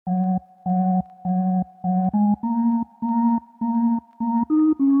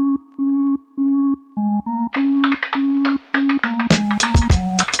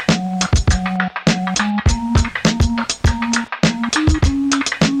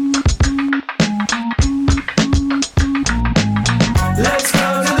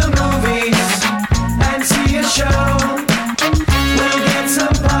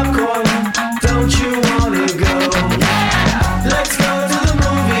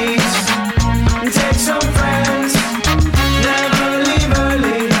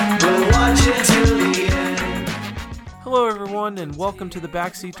welcome to the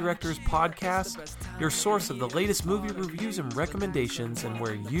Backseat Directors Podcast, your source of the latest movie reviews and recommendations, and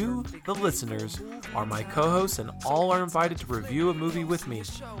where you, the listeners, are my co-hosts and all are invited to review a movie with me.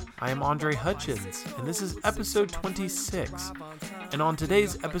 I am Andre Hutchins, and this is episode 26. And on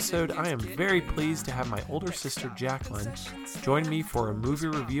today's episode, I am very pleased to have my older sister, Jacqueline, join me for a movie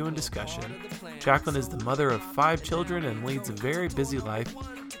review and discussion. Jacqueline is the mother of 5 children and leads a very busy life,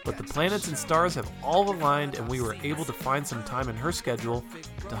 but the planets and stars have all aligned and we were able to find some time in her schedule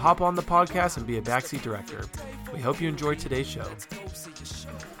to hop on the podcast and be a backseat director. We hope you enjoy today's show.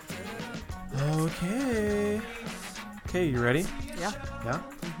 Okay, you ready? Yeah. Yeah?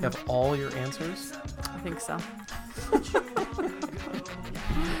 Mm-hmm. You have all your answers? I think so.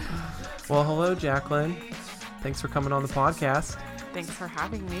 Well, hello, Jacqueline. Thanks for coming on the podcast. Thanks for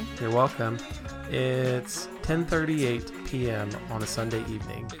having me. You're welcome. It's 10:38 p.m. on a Sunday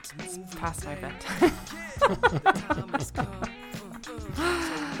evening. It's past my bedtime.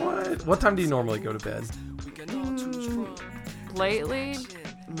 What time do you normally go to bed? Lately,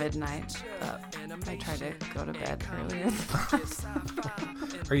 midnight. But I try to go to bed earlier.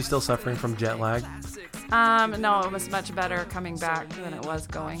 Are you still suffering from jet lag? No, it was much better coming back than it was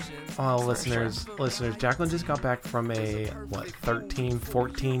going. Oh, listeners, Jacqueline just got back from a, 13,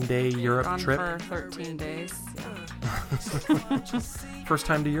 14-day Europe Gone trip? For 13 days, yeah. First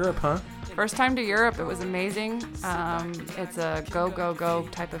time to Europe, huh? First time to Europe. It was amazing. It's a go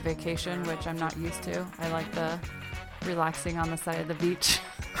type of vacation, which I'm not used to. I like the relaxing on the side of the beach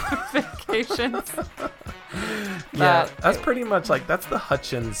vacations. Yeah, that's pretty much that's the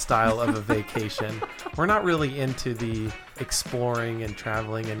Hutchins style of a vacation. We're not really into the exploring and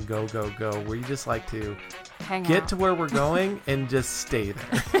traveling and go. We just like to get to where we're going and just stay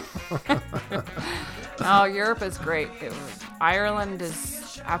there. Oh, Europe is great. Ireland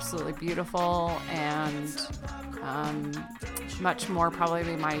is absolutely beautiful and much more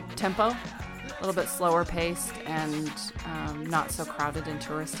probably my tempo. A little bit slower paced and not so crowded and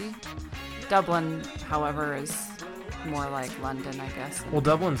touristy. Dublin, however, is more like London, I guess. Well,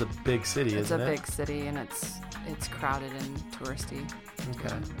 Dublin's a big city, isn't it? It's a big city, and it's crowded and touristy.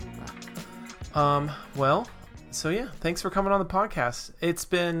 Okay. Well, so yeah, thanks for coming on the podcast. I've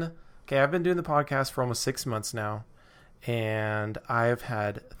been doing the podcast for almost 6 months now, and I've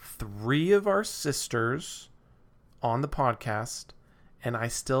had 3 of our sisters on the podcast. And I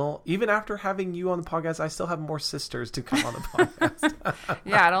still, even after having you on the podcast, I still have more sisters to come on the podcast.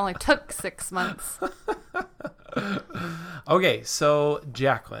 Yeah, it only took 6 months. Okay, so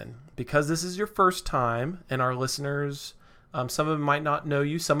Jacqueline, because this is your first time, and our listeners, some of them might not know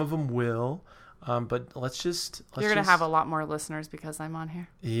you, some of them will, but You're going to have a lot more listeners because I'm on here.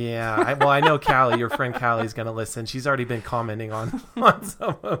 Yeah, I know Callie, your friend Callie's going to listen. She's already been commenting on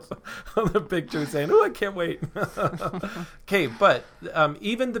some of the pictures saying, oh, I can't wait. Okay, but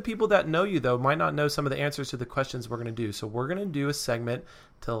even the people that know you, though, might not know some of the answers to the questions we're going to do. So we're going to do a segment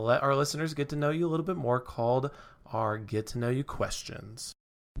to let our listeners get to know you a little bit more called our Get to Know You Questions.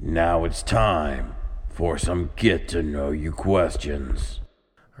 Now it's time for some Get to Know You Questions.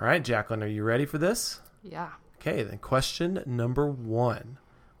 All right, Jacqueline, are you ready for this? Yeah. Okay, then question number 1.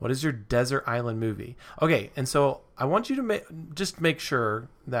 What is your desert island movie? Okay, and so I want you to just make sure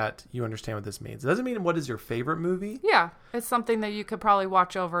that you understand what this means. It doesn't mean what is your favorite movie. Yeah, it's something that you could probably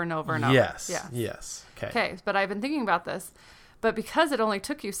watch over and over and over. Yes. Okay, but I've been thinking about this. But because it only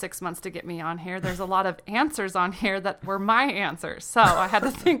took you 6 months to get me on here, there's a lot of answers on here that were my answers. So I had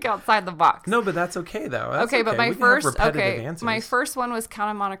to think outside the box. No, but that's okay, though. That's okay, but my answers. My first one was Count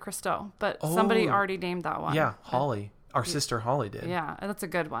of Monte Cristo, but somebody already named that one. Yeah, Holly. Our sister Holly did. Yeah, that's a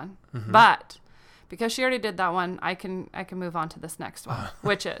good one. Mm-hmm. But because she already did that one, I can move on to this next one,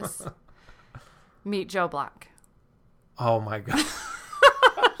 which is Meet Joe Black. Oh, my God.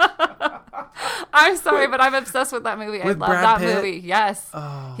 I'm sorry, but I'm obsessed with that movie. I love that Pitt? movie. Yes.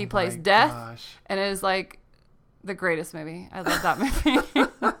 Oh, he plays Death, gosh. and it is like the greatest movie. I love that movie.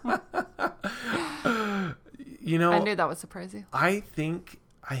 I knew that would surprise you. I think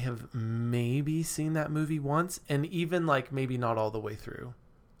I have maybe seen that movie once, and even maybe not all the way through.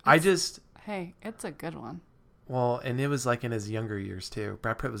 Hey, it's a good one. Well, and it was in his younger years too.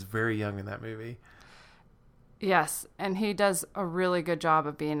 Brad Pitt was very young in that movie. Yes, and he does a really good job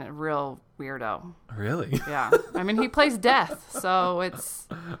of being a real weirdo. Really? Yeah. I mean, he plays Death, so he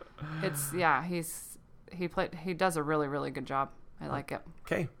does a really, really good job. I like it.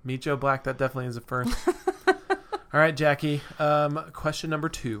 Okay, Meet Joe Black, that definitely is a first. All right, Jackie, question number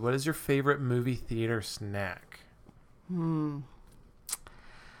 2. What is your favorite movie theater snack?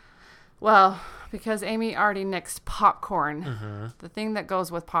 Well, because Amy already nixed popcorn, the thing that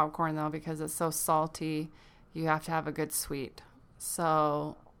goes with popcorn, though, because it's so salty, you have to have a good sweet.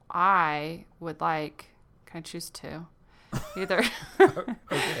 So I would like, can I choose two? Either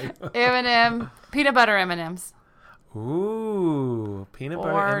M&M, peanut butter M&Ms. Ooh, peanut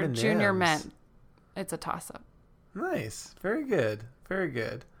butter or M&Ms. Junior Mint. It's a toss-up. Nice. Very good. Very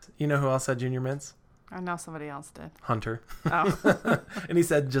good. You know who else had Junior Mints? I know somebody else did. Hunter. Oh. And he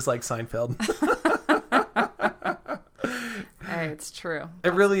said just like Seinfeld. Hey, it's true.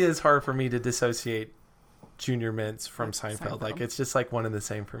 It really is hard for me to dissociate Junior Mints from Seinfeld. Like, it's just like one and the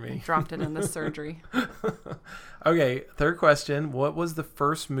same for me. Dropped it in the surgery. Okay, third question. What was the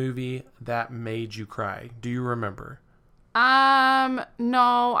first movie that made you cry? Do you remember?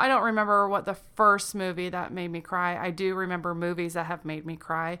 No, I don't remember what the first movie that made me cry. I do remember movies that have made me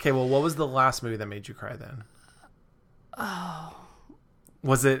cry. Okay, well, what was the last movie that made you cry then? Oh.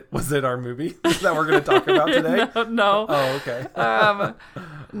 Was it our movie that we're going to talk about today? No. Oh, okay.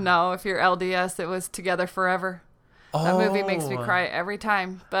 No, if you're LDS, it was Together Forever. That movie makes me cry every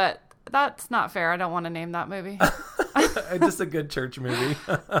time, but that's not fair. I don't want to name that movie. Just a good church movie.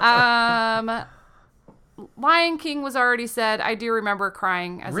 Lion King was already said. I do remember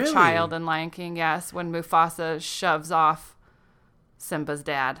crying as a child in Lion King, yes, when Mufasa shoves off Simba's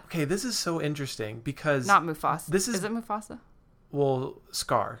dad. Okay, this is so interesting because... Not Mufasa. Is it Mufasa? Well,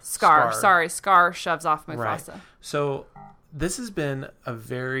 Scar. Sorry, Scar shoves off Mufasa. Right. So this has been a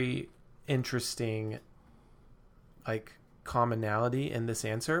very interesting, like, commonality in this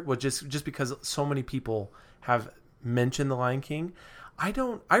answer, which is just because so many people have mentioned The Lion King. I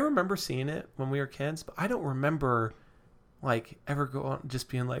remember seeing it when we were kids, but I don't remember like ever just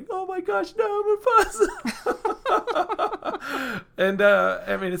being like, oh my gosh, no, Mufasa. And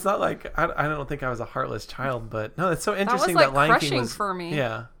I mean, it's not like I don't think I was a heartless child, but no, it's so interesting that, like, Lion King was for me.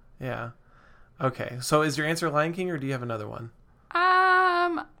 Yeah. Okay, so is your answer Lion King, or do you have another one?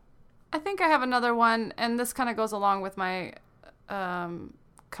 I think I have another one, and this kind of goes along with my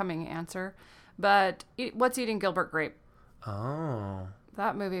coming answer. But What's Eating Gilbert Grape? Oh.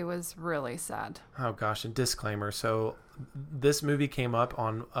 That movie was really sad. Oh, gosh. And disclaimer. So this movie came up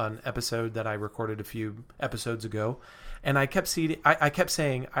on an episode that I recorded a few episodes ago. And I kept saying,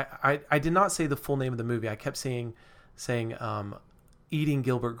 I did not say the full name of the movie. I kept saying Eating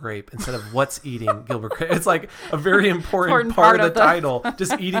Gilbert Grape instead of What's Eating Gilbert Grape. It's like a very important part of the title.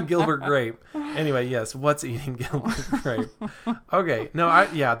 Just Eating Gilbert Grape. Anyway, yes. What's Eating Gilbert Grape? Okay. No,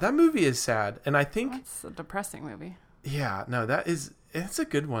 that movie is sad. And I think... It's a depressing movie. Yeah, no, it's a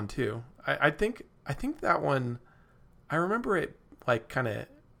good one too. I think that one, I remember it like kind of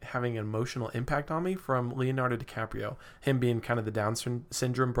having an emotional impact on me from Leonardo DiCaprio, him being kind of the Down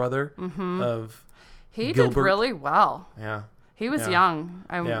syndrome brother of He Gilbert. did really well. Yeah. He was young.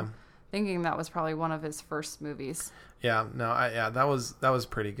 I'm thinking that was probably one of his first movies. Yeah, no, that was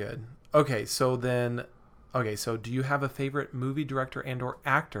pretty good. Okay, so do you have a favorite movie director and or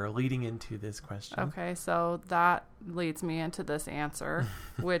actor leading into this question? Okay, so that leads me into this answer,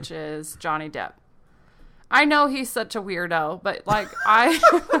 which is Johnny Depp. I know he's such a weirdo, but like I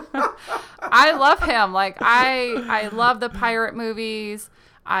love him. Like I love the pirate movies.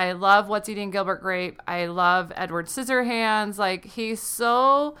 I love What's Eating Gilbert Grape. I love Edward Scissorhands. Like he's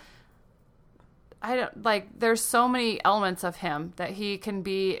so... there's so many elements of him that he can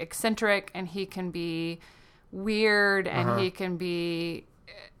be eccentric and he can be weird and he can be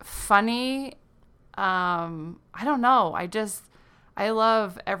funny. I don't know. I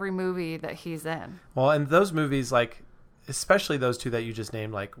love every movie that he's in. Well, and those movies, like, especially those two that you just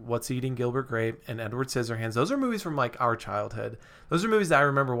named, like What's Eating Gilbert Grape and Edward Scissorhands, those are movies from like our childhood. Those are movies that I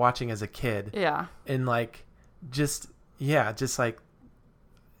remember watching as a kid. Yeah. And like,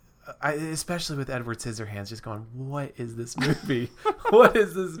 especially with Edward Scissorhands, just going, what is this movie? What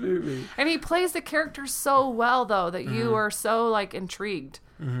is this movie? And he plays the character so well, though, that you are so like intrigued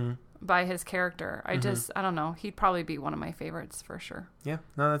by his character. I don't know. He'd probably be one of my favorites for sure. Yeah,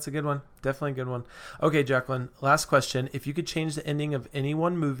 no, that's a good one. Definitely a good one. Okay, Jacqueline, last question. If you could change the ending of any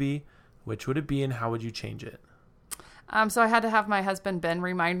one movie, which would it be and how would you change it? So I had to have my husband Ben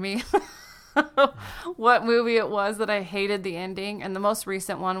remind me what movie it was that I hated the ending. And the most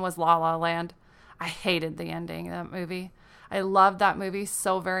recent one was La La Land. I hated the ending of that movie. I loved that movie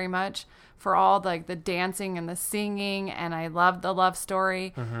so very much for all the dancing and the singing. And I loved the love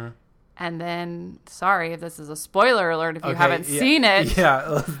story. And then, sorry if this is a spoiler alert if you haven't seen it.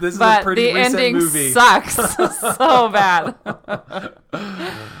 Yeah, this is a pretty recent movie. But the ending sucks so bad.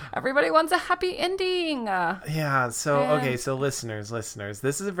 Everybody wants a happy ending. Yeah, so listeners,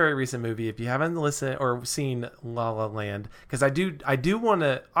 this is a very recent movie. If you haven't listened or seen La La Land, because I do want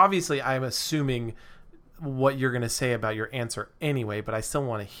to, obviously I'm assuming what you're going to say about your answer anyway, but I still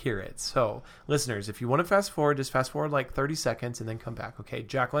want to hear it. So, listeners, if you want to fast forward, just fast forward like 30 seconds and then come back. Okay,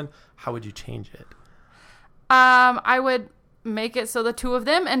 Jacqueline, how would you change it? I would make it so the two of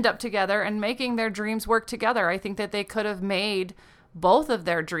them end up together and making their dreams work together. I think that they could have made both of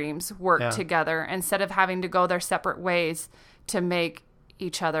their dreams work together instead of having to go their separate ways to make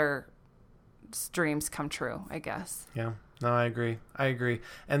each other's dreams come true, I guess. Yeah. No, I agree.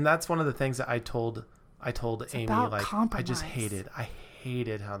 And that's one of the things that I told Amy, like, compromise. I just hated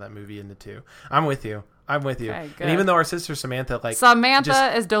how that movie ended too. I'm with you. Okay, and even though our sister Samantha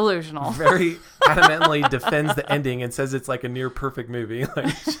is delusional, very adamantly defends the ending and says it's like a near perfect movie.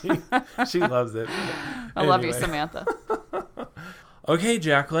 Like she loves it. I love you, Samantha. Okay,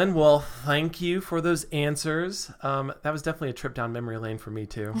 Jacqueline. Well, thank you for those answers. That was definitely a trip down memory lane for me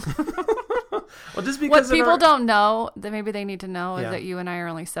too. Well, just because what people don't know, that maybe they need to know, is that you and I are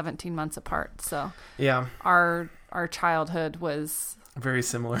only 17 months apart. So our childhood was very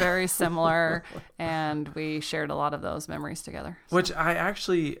similar, and we shared a lot of those memories together. So. Which I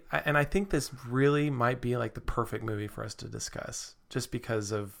think this really might be like the perfect movie for us to discuss, just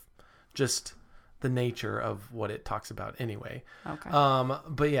because of just the nature of what it talks about anyway. Okay.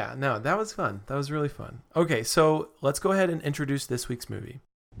 But yeah, no, that was fun. That was really fun. Okay, so let's go ahead and introduce this week's movie.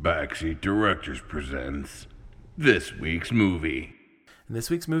 Backseat Directors presents this week's movie. And this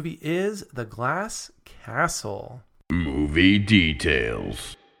week's movie is The Glass Castle. Movie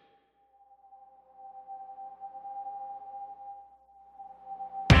details.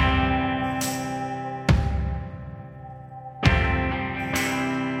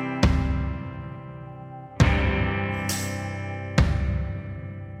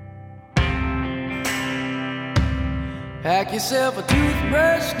 Pack yourself a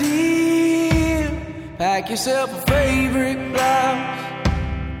toothbrush, dear. Pack yourself a favorite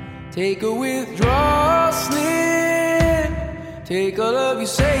blouse. Take a withdrawal slip. Take all of your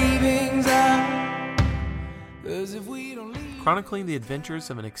savings out. 'Cause if we don't leave... Chronicling the adventures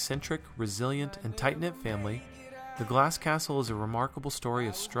of an eccentric, resilient, and tight-knit family, The Glass Castle is a remarkable story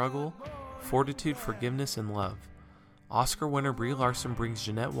of struggle, fortitude, forgiveness, and love. Oscar winner Brie Larson brings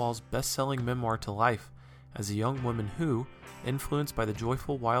Jeanette Wall's best-selling memoir to life as a young woman who, influenced by the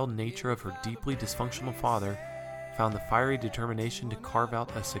joyful, wild nature of her deeply dysfunctional father, found the fiery determination to carve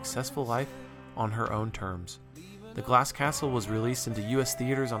out a successful life on her own terms. The Glass Castle was released into U.S.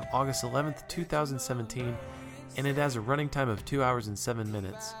 theaters on August 11th, 2017, and it has a running time of 2 hours and 7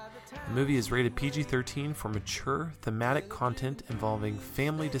 minutes. The movie is rated PG-13 for mature, thematic content involving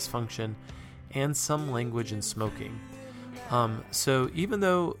family dysfunction and some language and smoking. So even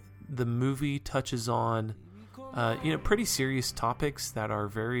though the movie touches on pretty serious topics that are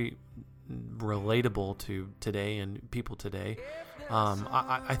very relatable to today and people today,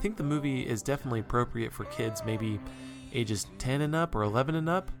 I think the movie is definitely appropriate for kids, maybe ages 10 and up or 11 and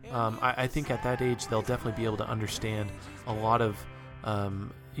up. I think at that age they'll definitely be able to understand a lot of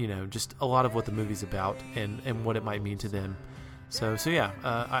just a lot of what the movie's about and what it might mean to them. So yeah,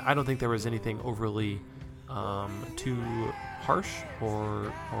 I don't think there was anything overly too harsh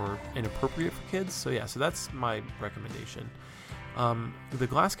or inappropriate for kids. So yeah, so that's my recommendation. The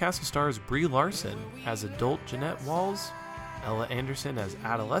Glass Castle stars Brie Larson as adult Jeanette Walls, Ella Anderson as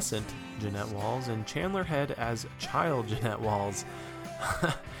adolescent Jeanette Walls, and Chandler Head as child Jeanette Walls.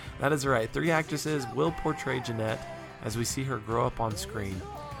 That is right, 3 actresses will portray Jeanette as we see her grow up on screen.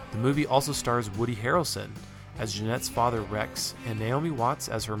 The movie also stars Woody Harrelson as Jeanette's father Rex and Naomi Watts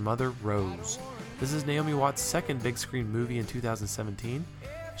as her mother Rose. This is Naomi Watts' second big screen movie in 2017.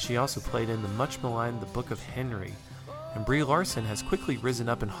 She also played in the much maligned The Book of Henry. And Brie Larson has quickly risen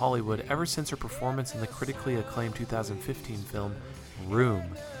up in Hollywood ever since her performance in the critically acclaimed 2015 film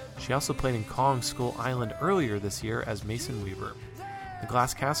Room. She also played in Kong Skull Island earlier this year as Mason Weaver. The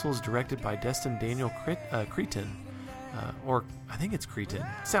Glass Castle is directed by Destin Daniel Cretton. Or I think it's Cretton.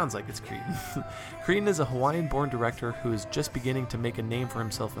 Sounds like it's Cretton. Cretton is a Hawaiian-born director who is just beginning to make a name for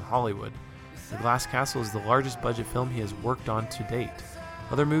himself in Hollywood. The Glass Castle is the largest budget film he has worked on to date.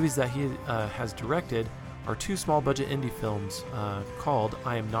 Other movies that he has directed are 2 small budget indie films called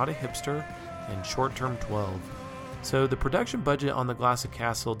I Am Not a Hipster and Short Term 12. So the production budget on The Glass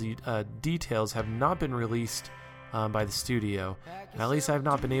Castle details have not been released by the studio, and at least I've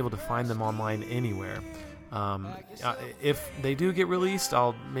not been able to find them online anywhere. If they do get released,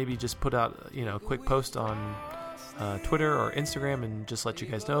 I'll maybe just put out a quick post on Twitter or Instagram and just let you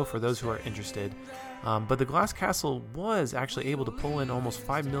guys know for those who are interested. But The Glass Castle was actually able to pull in almost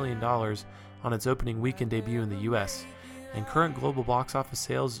 $5 million on its opening weekend debut in the US, and current global box office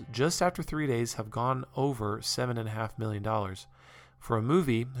sales just after 3 days have gone over $7.5 million. For a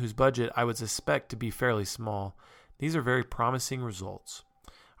movie whose budget I would suspect to be fairly small, these are very promising results.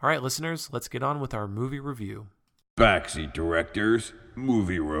 All right, listeners, let's get on with our movie review. Backseat Directors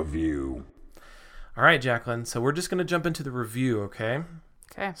Movie Review. All right, Jacqueline, so we're just going to jump into the review, okay?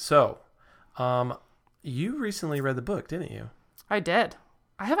 Okay. So, you recently read the book, didn't you? I did.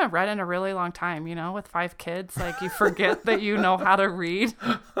 I haven't read in a really long time, with 5 kids, like you forget that you know how to read.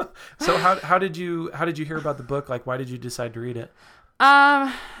 So how did you hear about the book? Like, why did you decide to read it?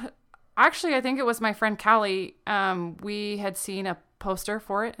 Actually, I think it was my friend Callie. We had seen a poster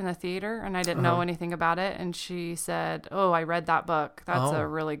for it in the theater, and I didn't know anything about it. And she said, "Oh, I read that book. That's a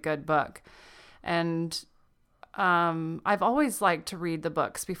really good book." And I've always liked to read the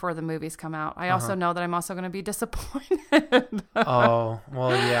books before the movies come out. I also know that I'm also going to be disappointed. Oh,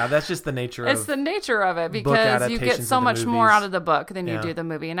 well, yeah, that's just the nature It's the nature of it, because you get so much more out of the book than you do the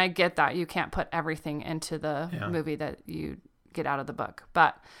movie. And I get that. You can't put everything into the movie that you get out of the book.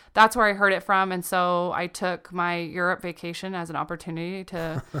 But that's where I heard it from. And so I took my Europe vacation as an opportunity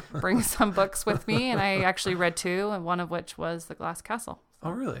to bring some books with me. And I actually read 2, and one of which was The Glass Castle.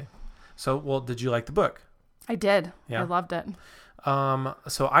 Oh, really? So, well, did you like the book? I did. Yeah. I loved it.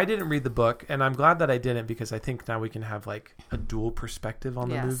 So I didn't read the book, and I'm glad that I didn't, because I think now we can have like a dual perspective on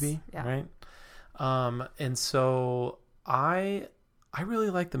the movie, right? And so I really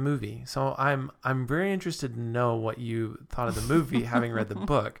like the movie. So I'm very interested to know what you thought of the movie, having read the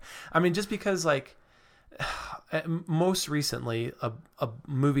book. I mean, just because like most recently a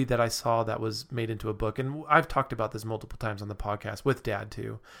movie that I saw that was made into a book, and I've talked about this multiple times on the podcast with Dad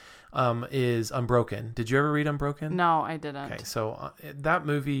too, is Unbroken. Did you ever read Unbroken? No, I didn't. Okay, so that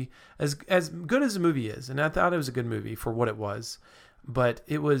movie, as good as the movie is, and I thought it was a good movie for what it was, but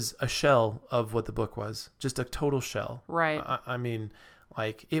it was a shell of what the book was, just a total shell. Right. I mean,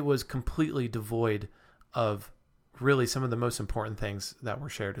 like, it was completely devoid of really some of the most important things that were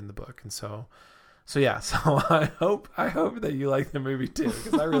shared in the book, and so yeah, so I hope that you like the movie too,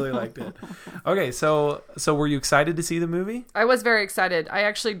 because I really liked it. Okay, so were you excited to see the movie? I was very excited. I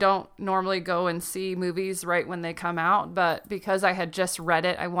actually don't normally go and see movies right when they come out, but because I had just read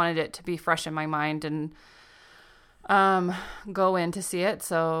it, I wanted it to be fresh in my mind and go in to see it.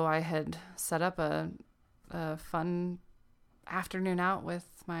 So I had set up a fun afternoon out with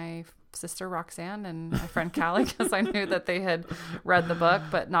my sister Roxanne and my friend Callie, because I knew that they had read the book,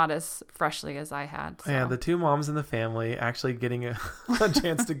 but not as freshly as I had. So. Yeah, the 2 moms in the family actually getting a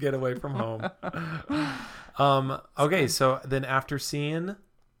chance to get away from home. Okay, so then after seeing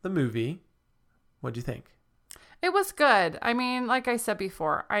the movie, what'd you think? It was good. I mean, like I said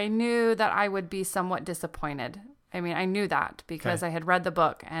before, I knew that I would be somewhat disappointed. I mean, I knew that because I had read the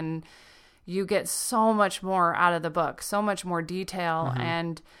book, and you get so much more out of the book, so much more detail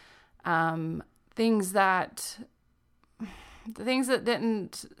and things that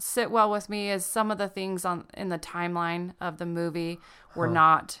didn't sit well with me is some of the things in the timeline of the movie were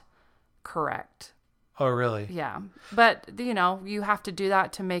not correct. Oh, really? Yeah. But, you have to do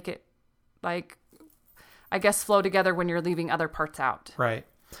that to make it, like, I guess, flow together when you're leaving other parts out. Right.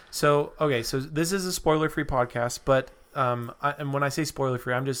 So, okay, so this is a spoiler-free podcast, but and when I say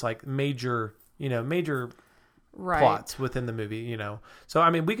spoiler-free, I'm just like major plots within the movie, So, I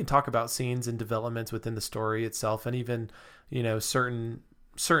mean, we can talk about scenes and developments within the story itself, and even, certain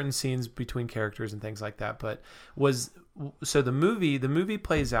scenes between characters and things like that. But the movie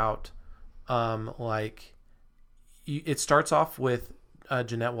plays out like it starts off with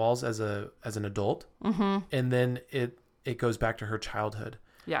Jeanette Walls as an adult, and then it goes back to her childhood.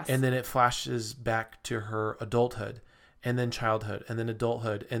 Yes. And then it flashes back to her adulthood, and then childhood, and then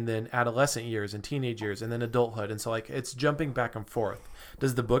adulthood, and then adolescent years and teenage years, and then adulthood. And so, like, it's jumping back and forth.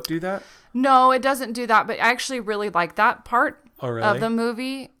 Does the book do that? No, it doesn't do that, but I actually really like that part of the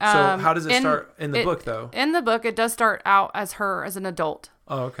movie. So how does it start in the book, though? In the book, it does start out as her as an adult.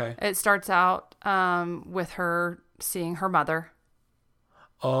 Oh, okay. It starts out with her seeing her mother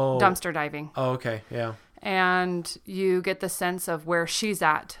dumpster diving. Oh, okay, yeah. And you get the sense of where she's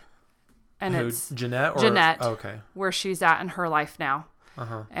at. And it's Jeanette? Jeanette. Oh, okay. Where she's at in her life now.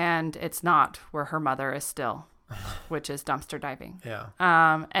 And it's not where her mother is still, which is dumpster diving. Yeah.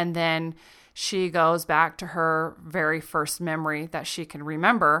 And then she goes back to her very first memory that she can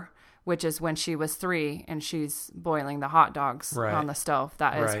remember, which is when she was 3 and she's boiling the hot dogs on the stove.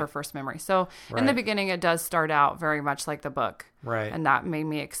 That is her first memory. So in the beginning, it does start out very much like the book. Right. And that made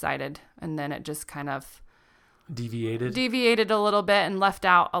me excited. And then it just kind of deviated a little bit and left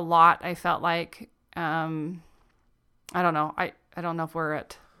out a lot. I felt like, I don't know. I don't know if we're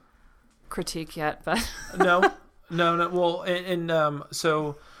at critique yet, but no. Well,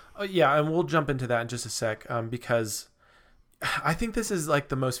 so yeah, and we'll jump into that in just a sec, because I think this is like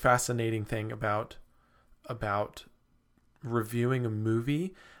the most fascinating thing about reviewing a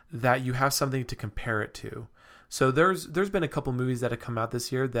movie, that you have something to compare it to. So there's been a couple movies that have come out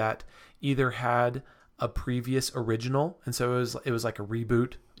this year that either had a previous original, and so it was like a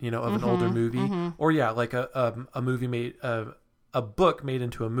reboot, of an older movie, or like a movie made a book made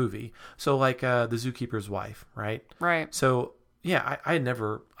into a movie. So like The Zookeeper's Wife, right? Right. So yeah, I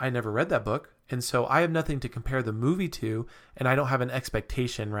never read that book, and so I have nothing to compare the movie to, and I don't have an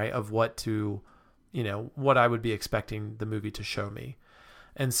expectation, right, of what I would be expecting the movie to show me.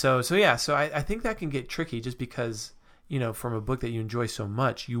 And so I think that can get tricky, just because, from a book that you enjoy so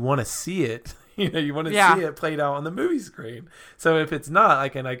much, you want to see it, you want to see it played out on the movie screen. So if it's not, I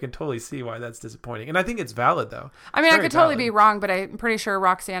can totally see why that's disappointing. And I think it's valid, though. I mean, I could totally be wrong, but I'm pretty sure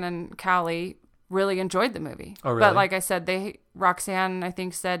Roxanne and Callie really enjoyed the movie. Oh, really? But like I said, Roxanne, I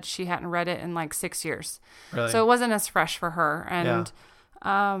think, said she hadn't read it in like 6 years. Really? So it wasn't as fresh for her. And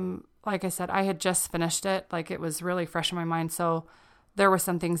like I said, I had just finished it. Like, it was really fresh in my mind. So there were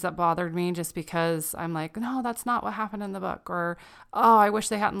some things that bothered me, just because I'm like, no, that's not what happened in the book, or, oh, I wish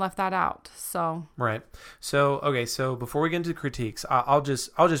they hadn't left that out. So right. So okay. So before we get into critiques, I'll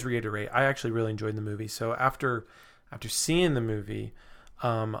just reiterate, I actually really enjoyed the movie. So after seeing the movie,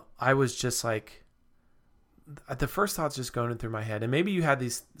 I was just like, the first thoughts just going through my head, and maybe you had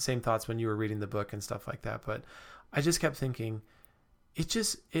these same thoughts when you were reading the book and stuff like that, but I just kept thinking,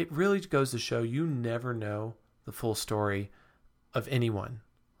 it really goes to show you never know the full story of anyone.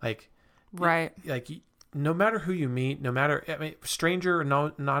 Like, right. Like, no matter who you meet, stranger,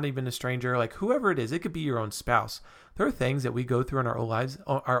 no, not even a stranger, like whoever it is, it could be your own spouse. There are things that we go through in our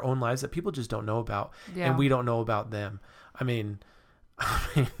own lives that people just don't know about, and we don't know about them. I mean,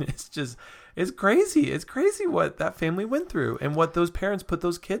 it's crazy. It's crazy what that family went through and what those parents put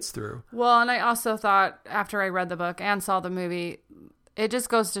those kids through. Well, and I also thought, after I read the book and saw the movie, it just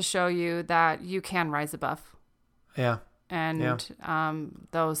goes to show you that you can rise above. Yeah. And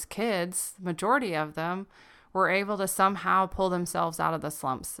those kids, majority of them, were able to somehow pull themselves out of the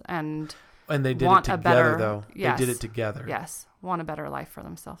slumps and they did it together, though. Yes, they did it together. Yes, want a better life for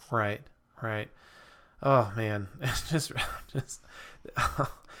themselves. Right. Oh man, it's just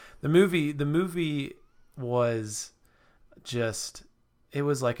the movie was just, it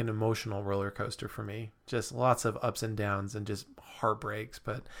was like an emotional roller coaster for me. Just lots of ups and downs and just heartbreaks.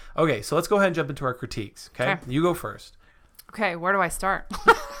 But okay, so let's go ahead and jump into our critiques. Okay. You go first. Okay, where do I start?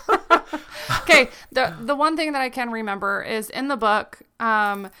 Okay, the one thing that I can remember is in the book,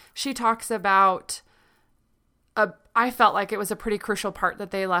 she talks about, I felt like it was a pretty crucial part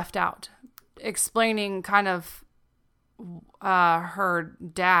that they left out, explaining kind of her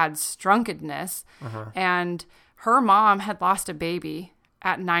dad's drunkenness. And her mom had lost a baby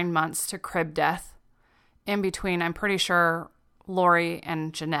at 9 months to crib death in between, I'm pretty sure, Lori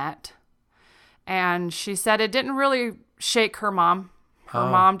and Jeanette. And she said it didn't really shake her mom. Her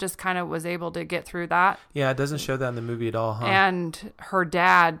mom just kind of was able to get through that. Yeah, it doesn't show that in the movie at all, huh? And her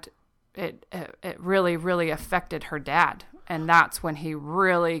dad, it really, really affected her dad. And that's when he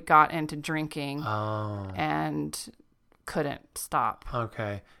really got into drinking and couldn't stop.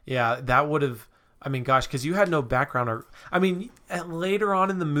 Okay. Yeah, that would have, I mean, gosh, because you had no background. Later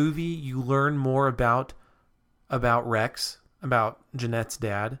on in the movie, you learn more about Rex, about Jeanette's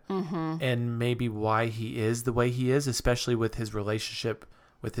dad, and maybe why he is the way he is, especially with his relationship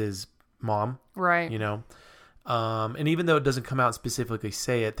with his mom. Right. And even though it doesn't come out and specifically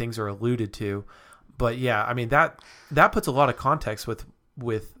say it, things are alluded to. But yeah, I mean, that puts a lot of context with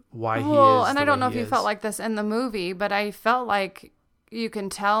why he is. Well, and I don't know if you felt like this in the movie, but I felt like you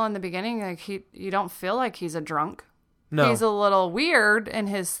can tell in the beginning, like you don't feel like he's a drunk. No. He's a little weird in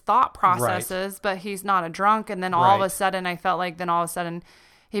his thought processes, but he's not a drunk. And then all of a sudden, I felt like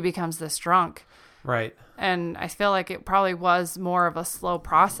he becomes this drunk. Right. And I feel like it probably was more of a slow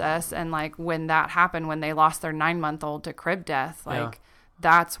process. And like when that happened, when they lost their 9-month-old to crib death,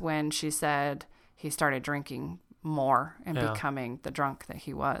 that's when she said he started drinking more and becoming the drunk that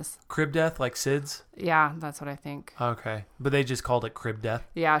he was. Crib death, like SIDS? Yeah, that's what I think. Okay. But they just called it crib death?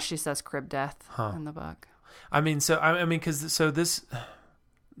 Yeah, she says crib death in the book. Because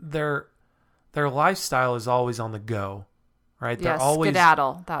their lifestyle is always on the go, right? They're always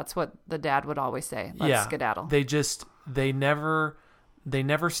skedaddle. That's what the dad would always say. Let's skedaddle. They never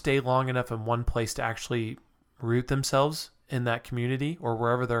stay long enough in one place to actually root themselves in that community or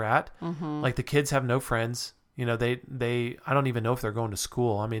wherever they're at. Like the kids have no friends. They I don't even know if they're going to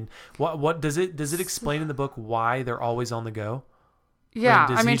school. I mean, what does it explain in the book why they're always on the go? Yeah,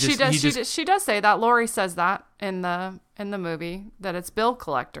 she does say that. Lori says that in the movie, that it's bill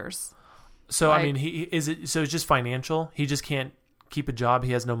collectors. So I mean, so it's just financial. He just can't keep a job.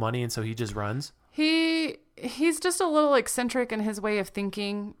 He has no money, and so he just runs. He's just a little eccentric in his way of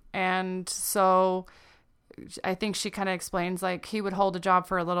thinking, and so I think she kind of explains like he would hold a job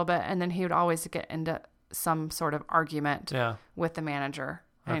for a little bit, and then he would always get into some sort of argument with the manager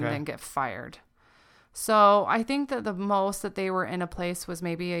and then get fired. So I think that the most that they were in a place was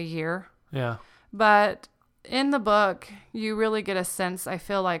maybe a year. Yeah. But in the book, you really get a sense, I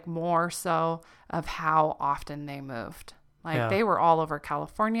feel like more so, of how often they moved. Like they were all over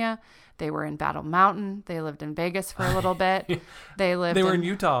California. They were in Battle Mountain. They lived in Vegas for a little bit. They were in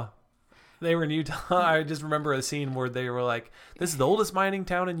Utah. I just remember a scene where they were like, this is the oldest mining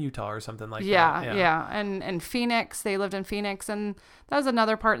town in Utah or something like that. Yeah. And Phoenix, they lived in Phoenix. And that was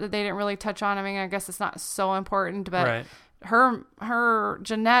another part that they didn't really touch on. I mean, I guess it's not so important, but her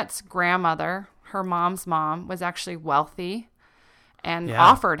Jeanette's grandmother, her mom's mom, was actually wealthy and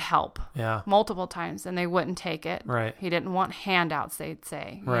offered help multiple times, and they wouldn't take it. Right. He didn't want handouts, they'd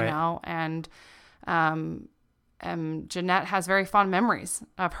say, you know, and Jeanette has very fond memories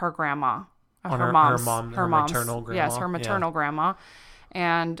of her grandma, of her mom's maternal grandma. Yes, her maternal grandma,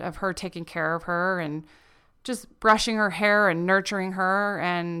 and of her taking care of her and just brushing her hair and nurturing her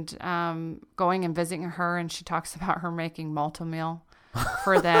and going and visiting her. And she talks about her making multi-meal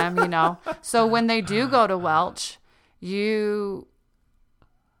for them, you know. So when they do go to Welch, you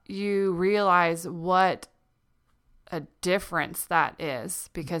realize what a difference that is,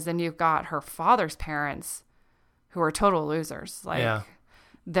 because then you've got her father's parents who are total losers. Like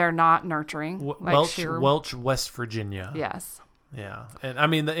they're not nurturing. Welch, West Virginia. Yes. Yeah. And I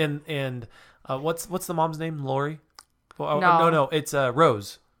mean, what's the mom's name? Lori? Well, no, it's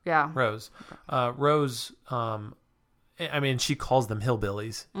Rose. Yeah. Rose. Rose, I mean, she calls them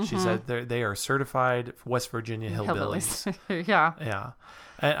hillbillies. Mm-hmm. She said they are certified West Virginia hillbillies. Yeah. Yeah.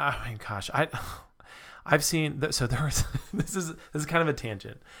 And I mean, gosh, I've seen, so there was, this is kind of a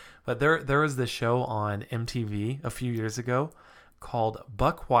tangent, but there was this show on MTV a few years ago called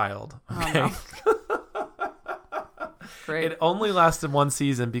Buck Wild. Okay. Oh, no. Great. It only lasted one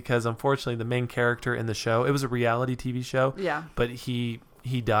season because unfortunately the main character in the show, it was a reality TV show. Yeah. But he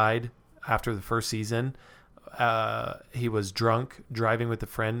died after the first season. He was drunk, driving with a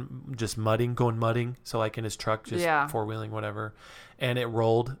friend, just going mudding. So like in his truck, just four-wheeling, whatever. And it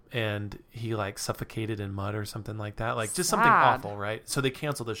rolled and he like suffocated in mud or something like that. Like just something awful, right? So they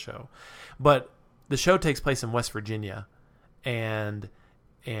canceled the show. But the show takes place in West Virginia. And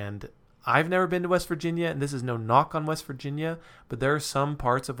I've never been to West Virginia, and this is no knock on West Virginia, but there are some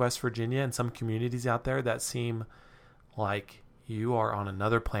parts of West Virginia and some communities out there that seem like you are on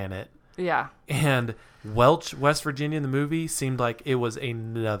another planet. Yeah. And Welch, West Virginia in the movie seemed like it was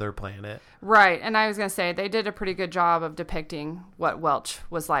another planet. Right. And I was going to say, they did a pretty good job of depicting what Welch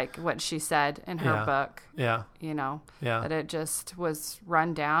was like, what she said in her book. Yeah. You know, yeah. That it just was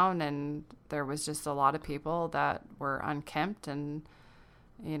run down and there was just a lot of people that were unkempt and,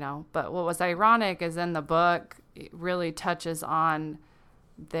 you know, but what was ironic is in the book, it really touches on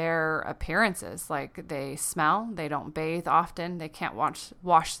their appearances. Like they smell, they don't bathe often, they can't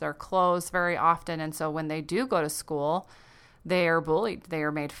wash their clothes very often, and so when they do go to school, they are bullied, they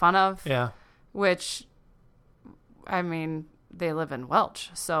are made fun of. Yeah. Which, I mean, they live in Welch,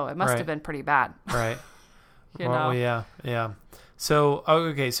 so it must have been pretty bad. Right. know. Yeah. So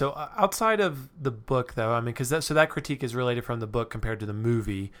okay, so outside of the book though, I mean, because that critique is related from the book compared to the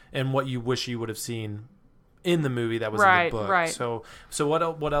movie and what you wish you would have seen in the movie that was in the book. Right. So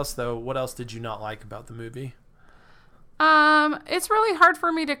what else though? What else did you not like about the movie? It's really hard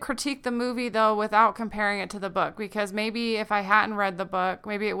for me to critique the movie though without comparing it to the book, because maybe if I hadn't read the book,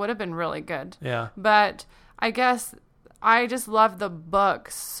 maybe it would have been really good. Yeah. But I guess I just loved the book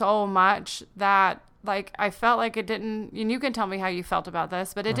so much that like I felt like it didn't, and you can tell me how you felt about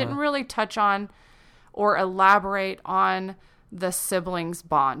this, but it didn't really touch on or elaborate on the siblings'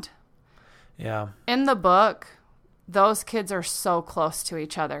 bond. Yeah. In the book, those kids are so close to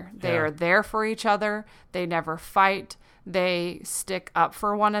each other. They are there for each other. They never fight. They stick up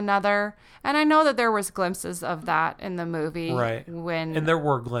for one another. And I know that there was glimpses of that in the movie. Right. And there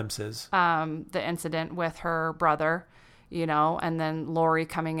were glimpses. The incident with her brother, you know, and then Lori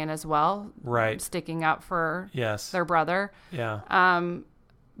coming in as well. Right. Sticking up for their brother. Yeah.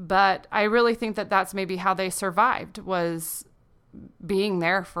 But I really think that that's maybe how they survived, was being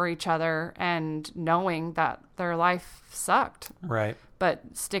there for each other and knowing that their life sucked. Right. But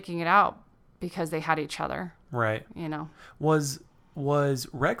sticking it out because they had each other. Right. You know. Was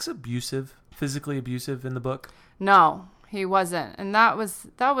Rex physically abusive in the book? No, he wasn't. And that was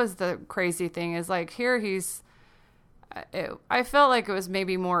the crazy thing, is like here he's I felt like it was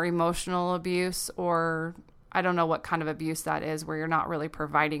maybe more emotional abuse, or I don't know what kind of abuse that is, where you're not really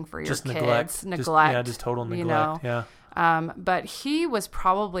providing for your just kids. Neglect. Just total neglect. Yeah. But he was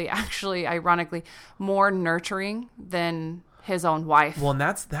probably actually, ironically, more nurturing than his own wife. Well, and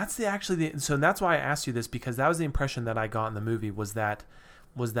that's that's why I asked you this, because that was the impression that I got in the movie was that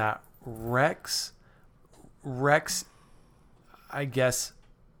Rex, I guess,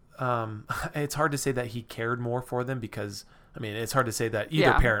 it's hard to say that he cared more for them, because I mean, it's hard to say that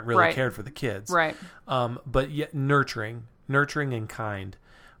either parent really cared for the kids. Right. But yet nurturing and kind.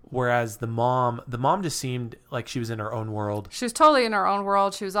 Whereas the mom just seemed like she was in her own world. She was totally in her own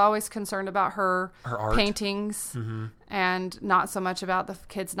world. She was always concerned about her art. paintings, and not so much about the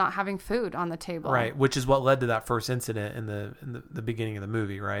kids not having food on the table. Right, which is what led to that first incident in the beginning of the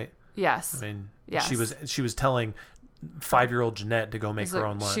movie, right? Yes. I mean, yes. she was telling 5-year-old Jeanette to go make her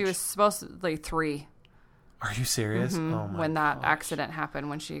own lunch. She was supposedly 3. Are you serious? Mm-hmm. Oh my when that gosh. accident happened,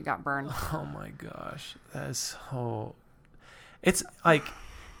 when she got burned. Oh my gosh, that is so. It's like,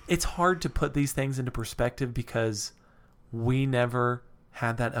 it's hard to put these things into perspective, because we never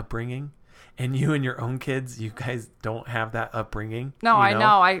had that upbringing, and you and your own kids, you guys don't have that upbringing. No, I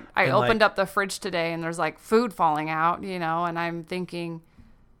know. I And opened up the fridge today, and there's like food falling out, and I'm thinking,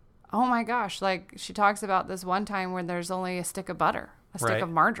 oh my gosh, like she talks about this one time where there's only a stick of butter, a stick Right. of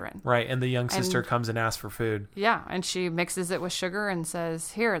margarine. Right, and the young sister comes and asks for food. Yeah, and she mixes it with sugar and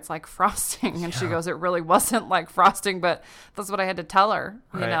says, here, it's like frosting. And she goes, it really wasn't like frosting, but that's what I had to tell her,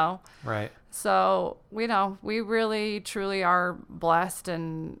 you know? Right. So, we really, truly are blessed,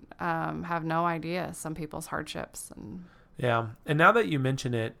 and have no idea some people's hardships. And Yeah, and now that you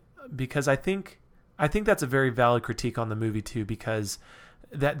mention it, because I think that's a very valid critique on the movie too, because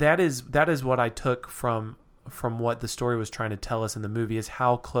that is what I took from what the story was trying to tell us in the movie, is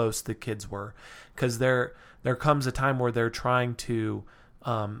how close the kids were, because there comes a time where they're trying to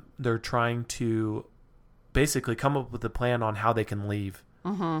basically come up with a plan on how they can leave,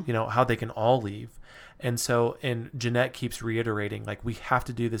 how they can all leave. And Jeanette keeps reiterating, like, we have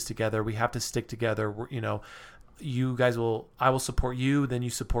to do this together. We have to stick together. You guys I will support you, then you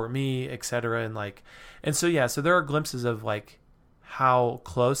support me, etc. So there are glimpses of like how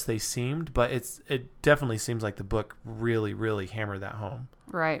close they seemed, but it definitely seems like the book really, really hammered that home.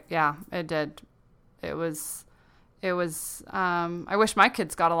 Right. Yeah, it did. It was, I wish my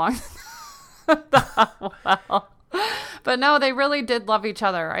kids got along that well. But no, they really did love each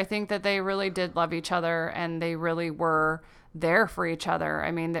other. I think that they really did love each other, and they really were there for each other.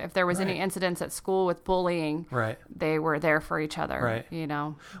 I mean, if there was any incidents at school with bullying, right, they were there for each other, right.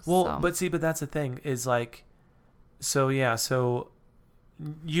 Well, so. but that's the thing is like, so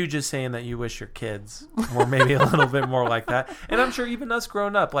you just saying that you wish your kids were maybe a little bit more like that. And I'm sure even us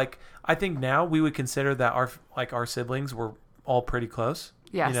growing up, like, I think now we would consider that our siblings were all pretty close.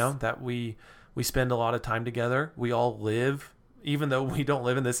 Yes. That we spend a lot of time together. We all live, even though we don't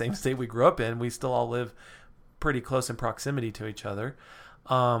live in the same state we grew up in, we still all live pretty close in proximity to each other.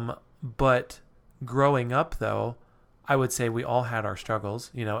 But growing up though, I would say we all had our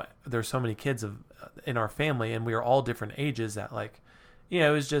struggles. There's so many kids in our family, and we are all different ages that it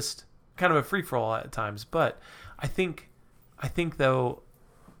was just kind of a free-for-all at times. But I think though,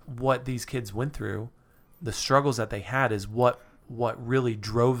 what these kids went through, the struggles that they had, is what really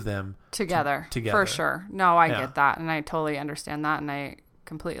drove them together. For sure. No, I get that, and I totally understand that, and I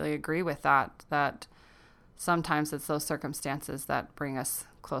completely agree with that sometimes it's those circumstances that bring us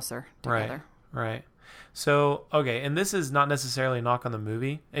closer together. Right. So, okay, and this is not necessarily a knock on the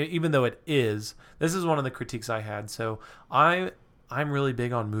movie, even though it is. This is one of the critiques I had. So I'm really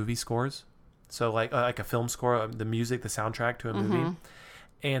big on movie scores. So like a film score, the music, the soundtrack to a movie.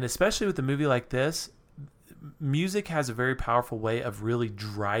 And especially with a movie like this, music has a very powerful way of really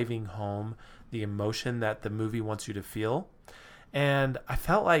driving home the emotion that the movie wants you to feel. And I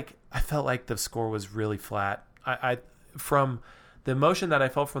felt like the score was really flat. From the emotion that I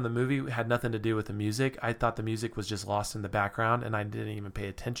felt from the movie had nothing to do with the music. I thought the music was just lost in the background, and I didn't even pay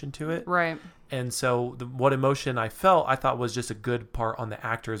attention to it. Right. And so what emotion I felt, I thought was just a good part on the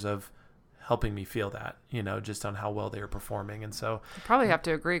actors of helping me feel that, just on how well they were performing. And so I probably have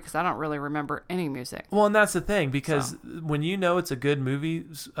to agree, because I don't really remember any music. Well, and that's the thing, because when it's a good movie,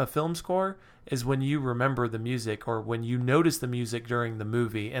 a film score, is when you remember the music, or when you notice the music during the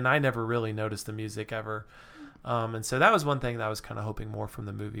movie. And I never really noticed the music ever. And so that was one thing that I was kind of hoping more from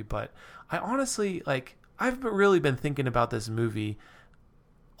the movie. But I honestly, I've really been thinking about this movie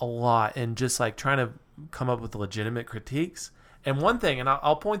a lot, and just trying to come up with legitimate critiques. And one thing, and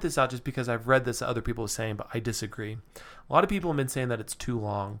I'll point this out just because I've read this that other people are saying, but I disagree. A lot of people have been saying that it's too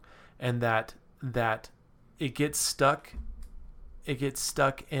long, and that it gets stuck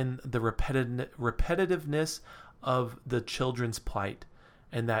in the repetitiveness of the children's plight,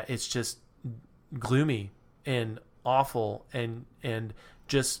 and that it's just gloomy and awful and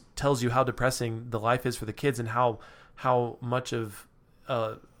just tells you how depressing the life is for the kids and how much of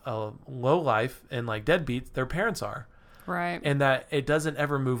a low life and like deadbeats their parents are. Right. And that it doesn't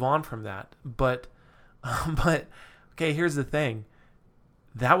ever move on from that. But okay, here's the thing.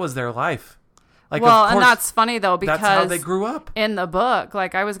 That was their life. Like, well, of course, and that's funny though, because that's how they grew up. In the book,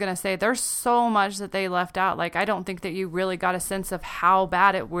 like I was going to say, there's so much that they left out. Like, I don't think that you really got a sense of how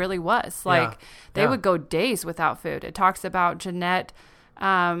bad it really was. Like, they would go days without food. It talks about Jeanette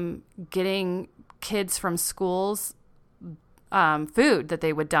getting kids from schools food that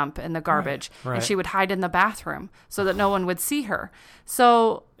they would dump in the garbage, right. and she would hide in the bathroom so that no one would see her.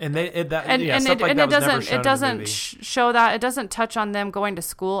 So it doesn't show that. It doesn't touch on them going to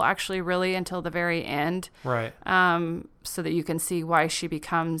school actually really until the very end, right? So that you can see why she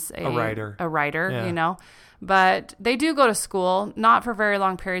becomes a writer, yeah. you know. But they do go to school, not for very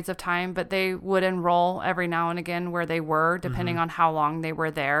long periods of time, but they would enroll every now and again where they were, depending on how long they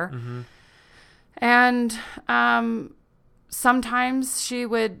were there. Mm-hmm. And sometimes she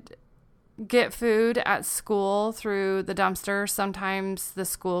would get food at school through the dumpster. Sometimes the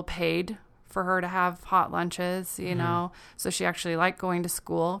school paid for her to have hot lunches, you know. So she actually liked going to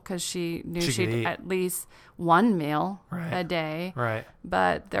school because she knew she'd at least one meal a day. Right.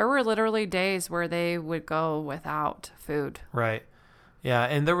 But there were literally days where they would go without food. Right. Yeah,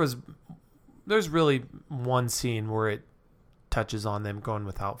 and there's really one scene where it touches on them going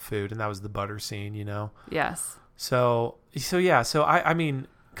without food, and that was the butter scene, you know. Yes. So I mean,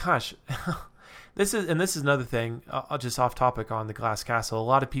 gosh, this is another thing. I'll just off topic on the Glass Castle. A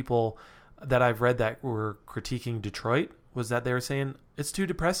lot of people that I've read that were critiquing Detroit was that they were saying it's too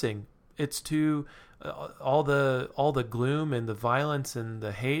depressing. It's too all the gloom and the violence and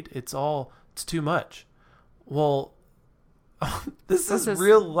the hate. It's too much. Well, this is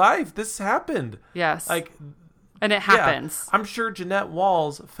real life. This happened. Yes. Like. And it happens. Yeah, I'm sure Jeanette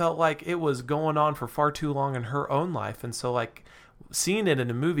Walls felt like it was going on for far too long in her own life. And so like seeing it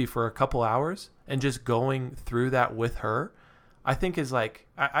in a movie for a couple hours and just going through that with her, I think is like,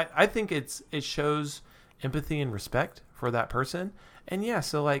 I think it shows empathy and respect for that person. And yeah,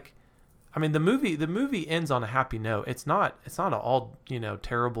 so like, I mean, the movie ends on a happy note. It's not an all, you know,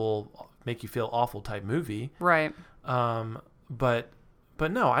 terrible, make you feel awful type movie. Right.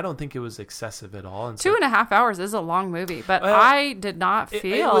 But no, I don't think it was excessive at all. And 2.5 hours is a long movie, but I did not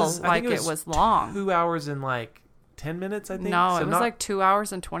feel like it was long. 2 hours and like 10 minutes, I think. No, it was like 2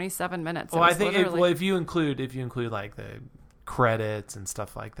 hours and 27 minutes. Well, I think if you include like the credits and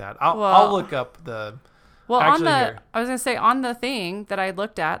stuff like that, I'll look up the. Well, I was gonna say on the thing that I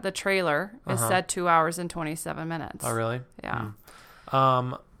looked at, the trailer it said 2 hours and 27 minutes. Oh, really? Yeah.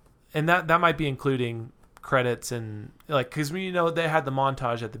 And that might be including credits and like because you know they had the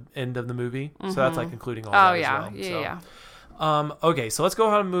montage at the end of the movie, so that's like including all that as well. Yeah. Okay, so let's go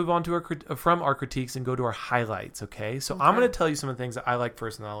ahead and move on to from our critiques and go to our highlights. Okay, so I'm going to tell you some of the things that I like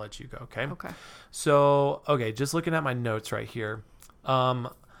first, and then I'll let you go. Okay. So just looking at my notes right here.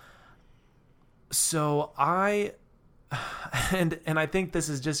 So I I think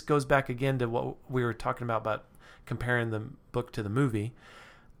this just goes back again to what we were talking about comparing the book to the movie.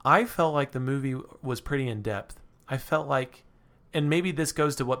 I felt like the movie was pretty in depth. I felt like, and maybe this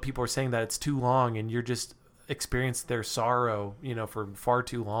goes to what people are saying that it's too long and you're just experienced their sorrow, you know, for far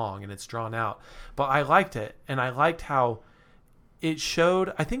too long and it's drawn out. But I liked it, and I liked how it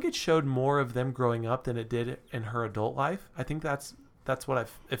showed. I think it showed more of them growing up than it did in her adult life. I think that's what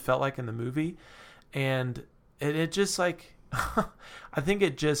it felt like in the movie, and it just like I think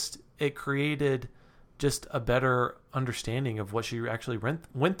it created just a better understanding of what she actually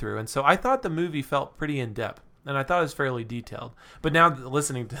went through. And so I thought the movie felt pretty in depth, and I thought it was fairly detailed. But now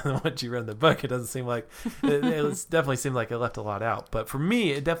listening to what you read in the book, it doesn't seem like it definitely seemed like it left a lot out. But for me,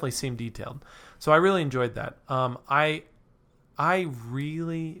 it definitely seemed detailed. So I really enjoyed that. I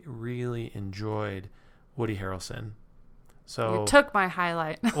really, really enjoyed Woody Harrelson. So you took my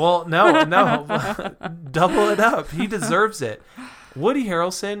highlight. Well, no, double it up. He deserves it. Woody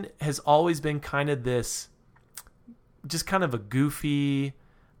Harrelson has always been kind of this, just kind of a goofy,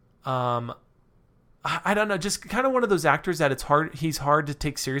 I don't know, just kind of one of those actors that he's hard to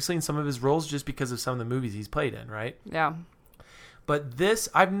take seriously in some of his roles just because of some of the movies he's played in, right? Yeah. But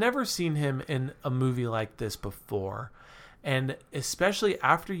I've never seen him in a movie like this before. And especially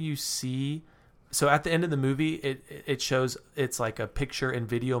after you see, so at the end of the movie, it shows, it's like a picture and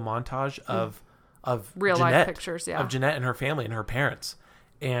video montage of real Jeanette, life pictures, of Jeanette and her family and her parents,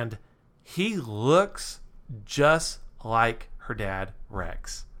 and he looks just like her dad,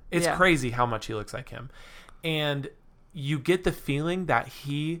 Rex. It's Yeah. crazy how much he looks like him. And you get the feeling that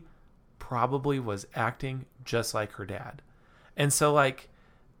he probably was acting just like her dad. And so, like,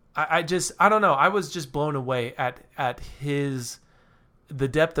 I don't know. I was just blown away at the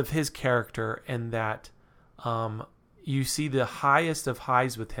depth of his character, and that you see the highest of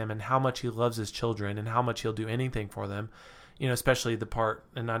highs with him and how much he loves his children and how much he'll do anything for them. You know, especially the part,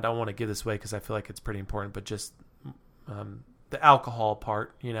 and I don't want to give this away because I feel like it's pretty important, but just the alcohol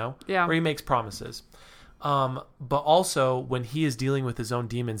part, you know, where he makes promises. But also when he is dealing with his own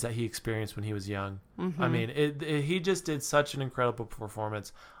demons that he experienced when he was young. I mean, he just did such an incredible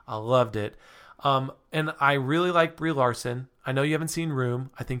performance. I loved it. And I really like Brie Larson. I know you haven't seen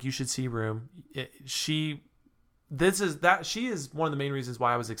Room. I think you should see Room. She is one of the main reasons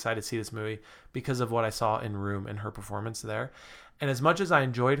why I was excited to see this movie, because of what I saw in Room and her performance there. And as much as I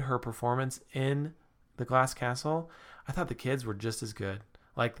enjoyed her performance in The Glass Castle, I thought the kids were just as good.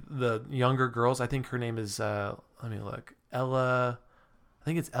 Like the younger girls, I think her name is, let me look, Ella. I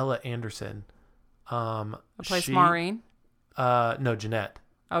think it's Ella Anderson. Plays Maureen? No, Jeanette.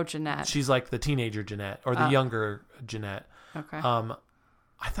 Oh, Jeanette. She's like the teenager Jeanette, or the younger Jeanette. Okay.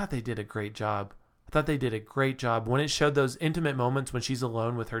 I thought they did a great job. When it showed those intimate moments when she's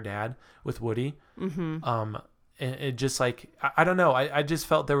alone with her dad, with Woody. And it just, like, I don't know. I just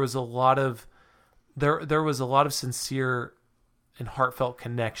felt there was a lot of sincere and heartfelt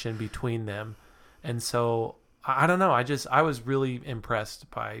connection between them. And so I don't know. I was really impressed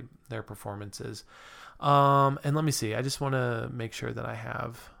by their performances. And let me see. I just want to make sure that I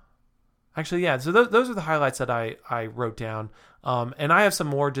have. Actually, yeah. So those are the highlights that I wrote down. And I have some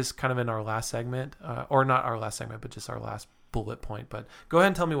more just kind of in our last segment, or not our last segment, but just our last bullet point. But go ahead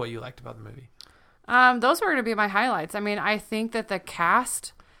and tell me what you liked about the movie. Those were going to be my highlights. I mean, I think that the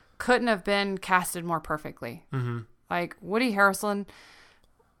cast couldn't have been casted more perfectly. Like Woody Harrelson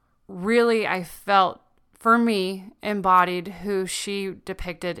really, I felt, for me, embodied who she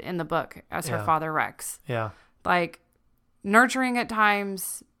depicted in the book as her father, Rex. Yeah. Like nurturing at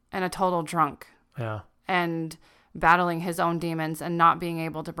times and a total drunk. Yeah. And battling his own demons and not being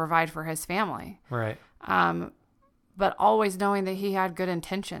able to provide for his family. Right. But always knowing that he had good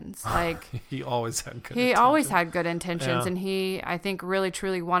intentions. Like he always had good intentions. Yeah. And he, I think, really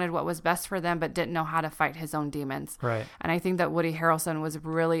truly wanted what was best for them, but didn't know how to fight his own demons. Right. And I think that Woody Harrelson was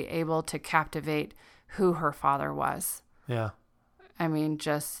really able to captivate who her father was. Yeah. I mean,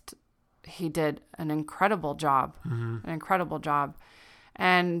 he did an incredible job.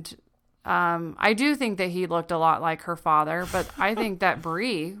 And I do think that he looked a lot like her father, but I think that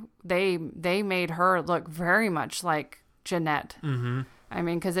Brie, they made her look very much like Jeanette. I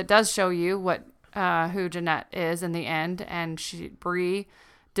mean, because it does show you who Jeanette is in the end, and Brie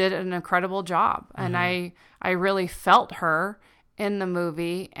did an incredible job. And I really felt her in the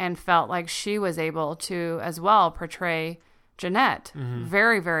movie and felt like she was able to as well portray Jeanette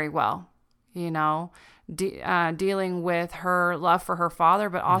very, very well, you know. Dealing with her love for her father,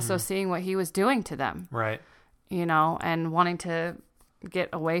 but also seeing what he was doing to them. Right. You know, and wanting to get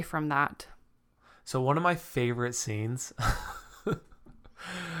away from that. So one of my favorite scenes,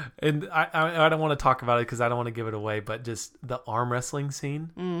 and I don't want to talk about it because I don't want to give it away, but just the arm wrestling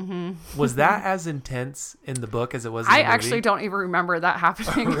scene. Was that as intense in the book as it was in the movie? I actually don't even remember that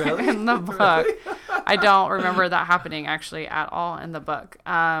happening in the book. Really? I don't remember that happening actually at all in the book.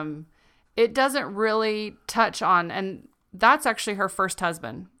 It doesn't really touch on, and that's actually her first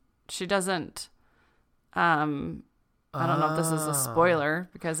husband. She doesn't, I don't know if this is a spoiler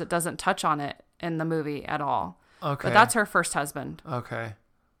because it doesn't touch on it in the movie at all. Okay. But that's her first husband. Okay.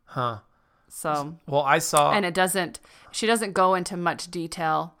 Huh. So. Well, and she doesn't go into much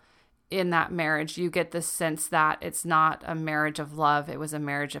detail in that marriage. You get the sense that it's not a marriage of love. It was a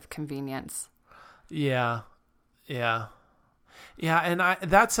marriage of convenience. Yeah. Yeah. Yeah, and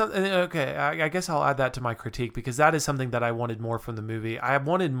that's something. Okay, I guess I'll add that to my critique because that is something that I wanted more from the movie. I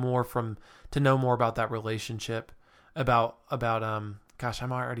wanted more to know more about that relationship, about gosh,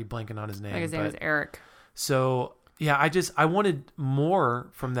 I'm already blanking on his name. I think his name is Eric. So yeah, I wanted more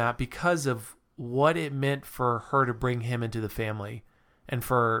from that because of what it meant for her to bring him into the family, and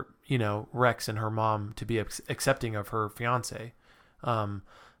for Rex and her mom to be accepting of her fiance. So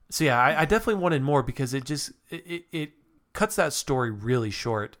yeah, I definitely wanted more because it cuts that story really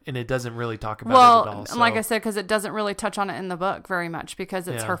short, and it doesn't really talk about it at all. And like I said, because it doesn't really touch on it in the book very much because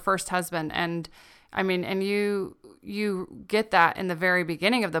it's her first husband. And I mean, and you get that in the very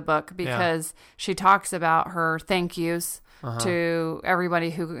beginning of the book because she talks about her thank yous to everybody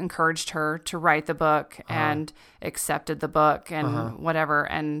who encouraged her to write the book and accepted the book and whatever.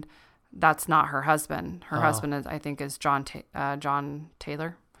 And that's not her husband. Her husband is, I think, is John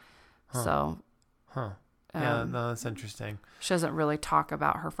Taylor. So, Yeah, no, that's interesting. She doesn't really talk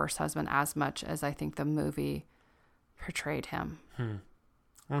about her first husband as much as I think the movie portrayed him.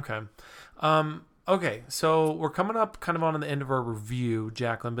 Okay. Okay, so we're coming up kind of on the end of our review,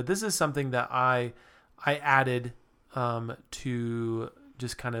 Jacqueline, but this is something that I added to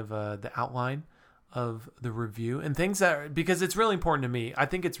just kind of the outline of the review and things that, because it's really important to me. I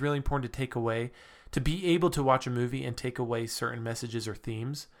think it's really important to take away, to be able to watch a movie and take away certain messages or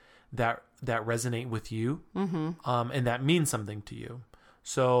themes that resonate with you, and that mean something to you.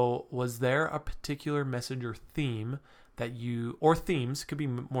 So was there a particular message or theme that you, or themes, could be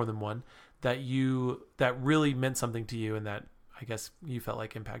more than one, that really meant something to you and that I guess you felt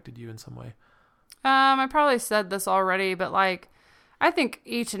like impacted you in some way? I probably said this already, but like, I think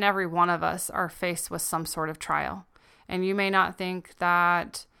each and every one of us are faced with some sort of trial. And you may not think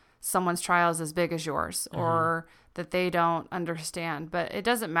that someone's trial is as big as yours, or that they don't understand, but it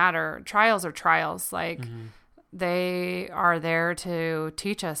doesn't matter. Trials are trials. Like, they are there to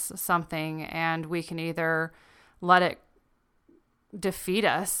teach us something, and we can either let it defeat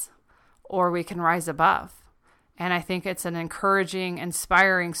us or we can rise above. And I think it's an encouraging,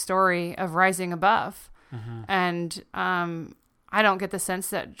 inspiring story of rising above. And I don't get the sense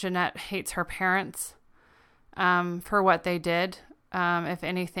that Jeanette hates her parents for what they did. If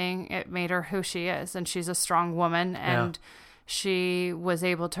anything, it made her who she is. And she's a strong woman, and she was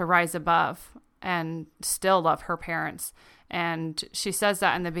able to rise above and still love her parents. And she says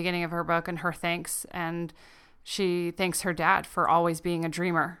that in the beginning of her book and her thanks. And she thanks her dad for always being a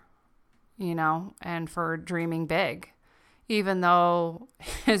dreamer, you know, and for dreaming big, even though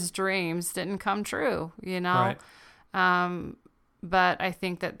his dreams didn't come true, you know? Right. But I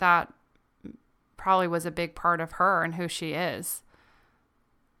think that probably was a big part of her and who she is.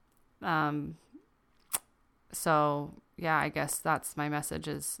 So yeah, I guess that's my message,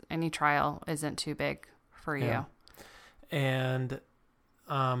 is any trial isn't too big for you. And,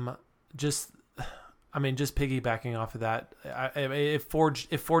 just piggybacking off of that, it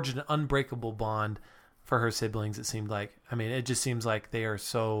forged an unbreakable bond for her siblings. It seemed like, it just seems like they are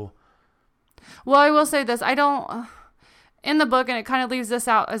so. Well, I will say this. In the book, and it kind of leaves this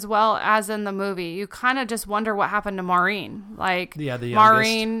out as well as in the movie, you kind of just wonder what happened to Maureen. Like, the youngest.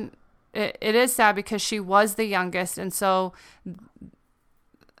 Maureen, it is sad because she was the youngest. And so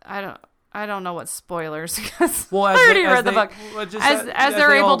I don't know what spoilers, because I already read the book. As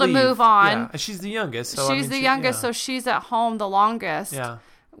they're able to move on. Yeah, she's the youngest. So she's the youngest, so she's at home the longest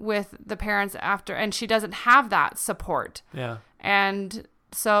with the parents after, and she doesn't have that support. Yeah. And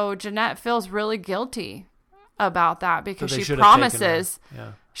so Jeanette feels really guilty about that, because she promises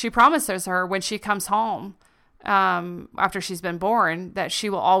her when she comes home after she's been born that she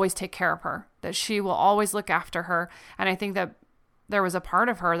will always take care of her, that she will always look after her. And I think that there was a part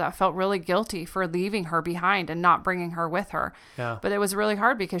of her that felt really guilty for leaving her behind and not bringing her with her. Yeah. But it was really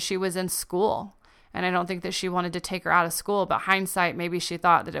hard because she was in school, and I don't think that she wanted to take her out of school, but hindsight, maybe she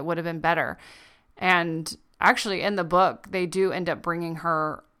thought that it would have been better. And actually in the book, they do end up bringing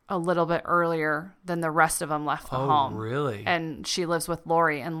her a little bit earlier than the rest of them left the home. Oh, really? And she lives with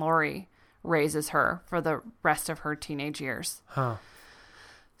Lori, and Lori raises her for the rest of her teenage years. Huh.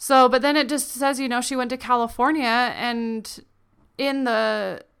 So, but then it just says, she went to California, and in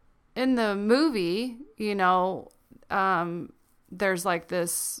the movie, there's like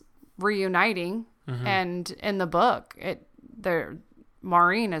this reuniting, and in the book,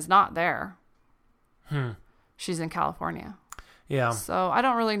 Maureen is not there. She's in California. Yeah. So I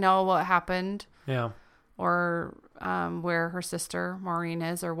don't really know what happened. Yeah. Or where her sister Maureen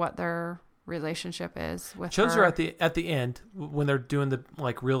is, or what their relationship is with her. Shows her at the end when they're doing the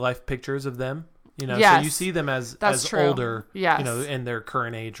real life pictures of them. Yes. So you see them as older. Yes. In their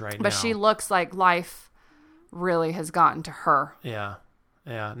current age right now. But she looks like life really has gotten to her. Yeah.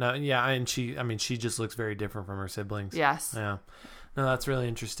 Yeah. No. Yeah. And she just looks very different from her siblings. Yes. Yeah. No, that's really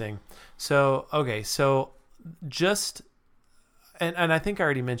interesting. So okay. So just. And I think I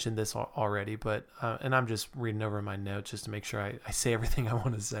already mentioned this already, but and I'm just reading over my notes just to make sure I say everything I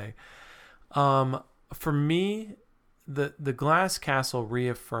want to say. For me, the Glass Castle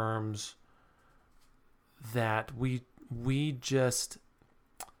reaffirms that we just,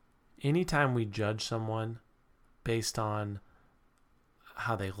 anytime we judge someone based on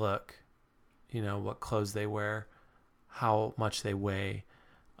how they look, what clothes they wear, how much they weigh,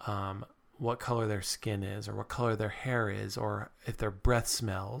 what color their skin is, or what color their hair is, or if their breath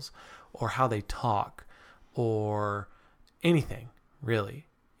smells, or how they talk, or anything really.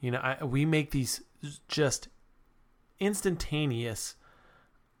 We make these just instantaneous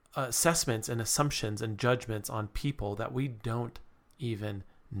assessments and assumptions and judgments on people that we don't even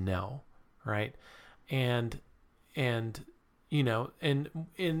know, right? And you know, and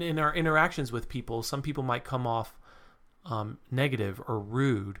in our interactions with people, some people might come off negative or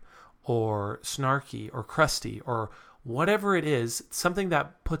rude or snarky or crusty or whatever it is, something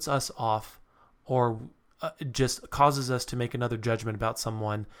that puts us off or just causes us to make another judgment about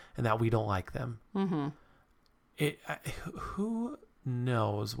someone and that we don't like them. Mm-hmm. Who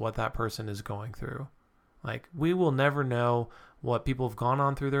knows what that person is going through? Like, we will never know what people have gone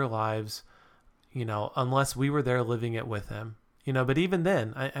on through their lives, you know, unless we were there living it with them, you know. But even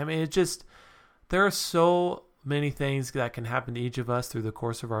then, I mean, it just, there are so many things that can happen to each of us through the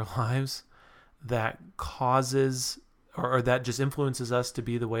course of our lives that causes or that just influences us to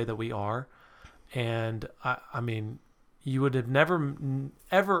be the way that we are. And I mean, you would have never,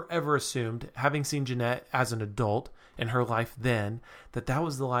 ever assumed, having seen Jeanette as an adult in her life then, that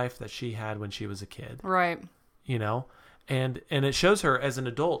was the life that she had when she was a kid. Right. You know, and it shows her as an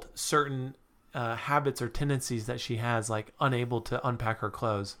adult certain habits or tendencies that she has, like unable to unpack her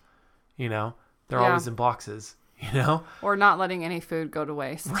clothes. You know, they're always in boxes, you know? Or not letting any food go to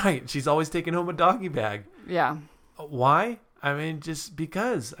waste. Right. She's always taking home a doggy bag. Yeah. Why? I mean, just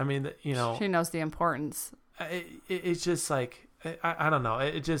because. I mean, you know. She knows the importance. It's just like, I don't know.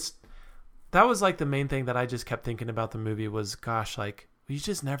 It just, that was like the main thing that I just kept thinking about the movie was, gosh, like, you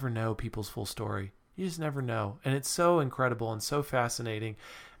just never know people's full story. You just never know. And it's so incredible and so fascinating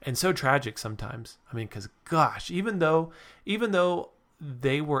and so tragic sometimes. I mean, because, gosh, even though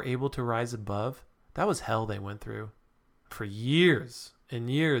they were able to rise above, that was hell they went through for years and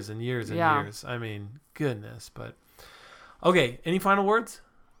years and years and years. I mean, goodness. But, okay, any final words?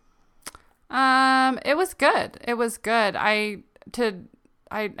 It was good. It was good. I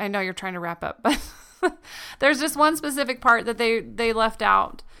know you're trying to wrap up, but there's just one specific part that they left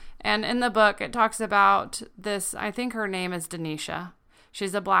out. And in the book, it talks about this, I think her name is Denisha.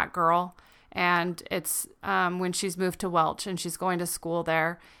 She's a black girl. And it's when she's moved to Welch and she's going to school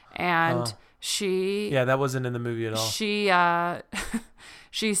there. And yeah, that wasn't in the movie at all.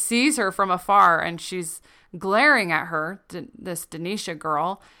 She sees her from afar and she's glaring at her, this Denisha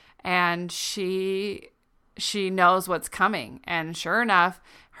girl. And she knows what's coming. And sure enough,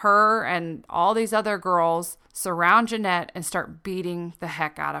 her and all these other girls surround Jeanette and start beating the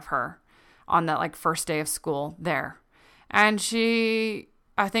heck out of her on that like first day of school there. And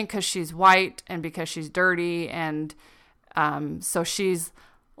I think because she's white and because she's dirty and so she's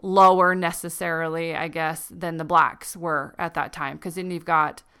lower necessarily, I guess, than the blacks were at that time. Because then you've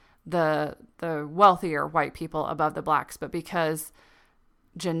got the wealthier white people above the blacks. But because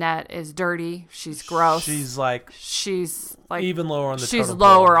Jeanette is dirty, she's gross. She's like even lower on the she's totem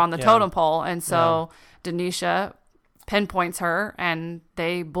lower pole. on the totem pole. And so Denisha pinpoints her and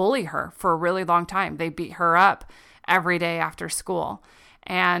they bully her for a really long time. They beat her up every day after school.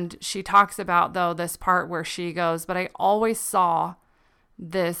 And she talks about, though, this part where she goes, but I always saw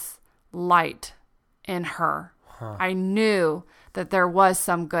this light in her. I knew that there was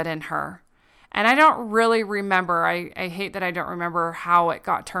some good in her. And I don't really remember. I hate that I don't remember how it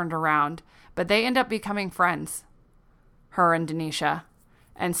got turned around. But they end up becoming friends, her and Denisha,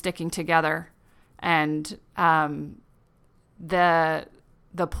 and sticking together. And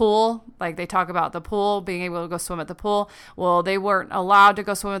the pool, like they talk about the pool, being able to go swim at the pool. Well, they weren't allowed to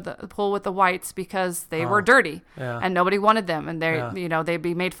go swim at the pool with the whites because they were dirty and nobody wanted them. And they'd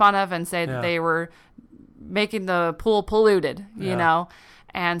be made fun of and say that they were making the pool polluted, you know?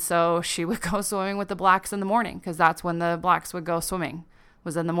 And so she would go swimming with the blacks in the morning because that's when the blacks would go swimming,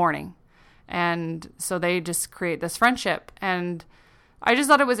 was in the morning. And so they just create this friendship. And I just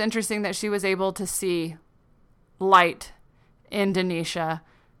thought it was interesting that she was able to see light in Denisha,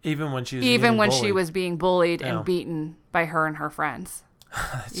 even when she was being bullied and beaten by her and her friends.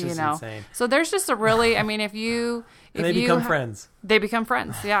 That's just insane. So there's just a really, I mean, they become friends. They become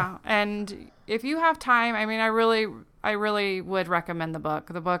friends, yeah. And if you have time, I mean, I really would recommend the book.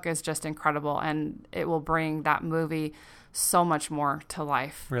 The book is just incredible, and it will bring that movie so much more to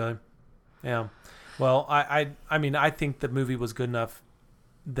life. Really, yeah. Well, I mean, I think the movie was good enough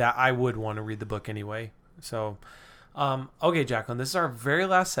that I would want to read the book anyway. So. Okay, Jacqueline, this is our very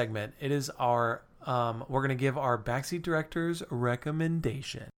last segment. It is our, we're going to give our Backseat Director's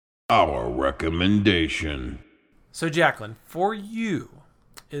recommendation. Our recommendation. So, Jacqueline, for you,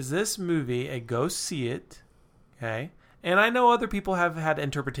 is this movie a go see it? Okay. And I know other people have had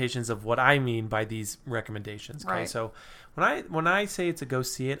interpretations of what I mean by these recommendations. Okay. Right. So when I say it's a go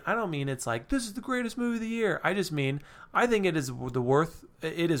see it, I don't mean it's like, this is the greatest movie of the year. I just mean, I think it is worth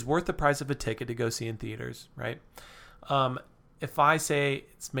the price of a ticket to go see in theaters. Right. if I say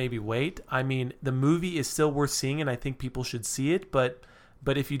it's maybe wait, I mean, the movie is still worth seeing, and I think people should see it. But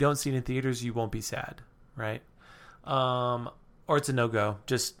if you don't see it in theaters, you won't be sad, right? Or it's a no-go.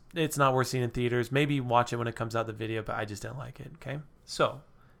 Just, it's not worth seeing in theaters. Maybe watch it when it comes out the video, but I just didn't like it, okay? So,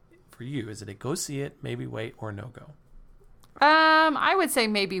 for you, is it a go see it, maybe wait, or no-go? I would say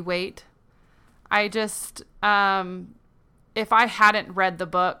maybe wait. I just, if I hadn't read the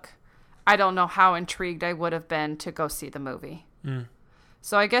book, I don't know how intrigued I would have been to go see the movie.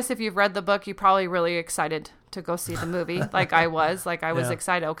 So I guess if you've read the book, you're probably really excited to go see the movie. Like I was. Like I was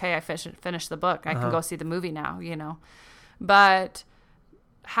excited. Okay, I finished the book. I can go see the movie now, you know. But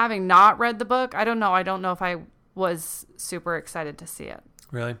having not read the book, I don't know. I don't know if I was super excited to see it.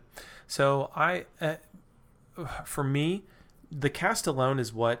 Really? So for me, the cast alone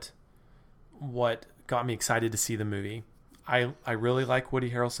is what got me excited to see the movie. I really like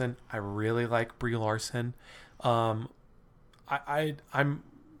Woody Harrelson. I really like Brie Larson. I'm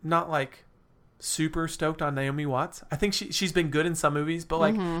not like super stoked on Naomi Watts. I think she's been good in some movies, but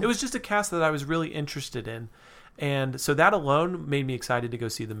like it was just a cast that I was really interested in. And so that alone made me excited to go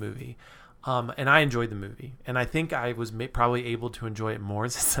see the movie. And I enjoyed the movie. And I think I was probably able to enjoy it more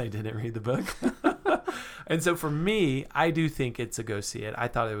since I didn't read the book. And so for me, I do think it's a go see it. I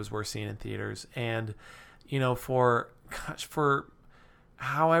thought it was worth seeing in theaters. And, you know, for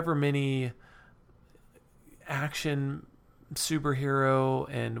however many action, superhero,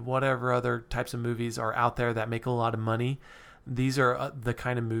 and whatever other types of movies are out there that make a lot of money, these are the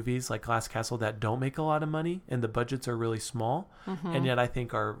kind of movies like Glass Castle that don't make a lot of money and the budgets are really small, and yet I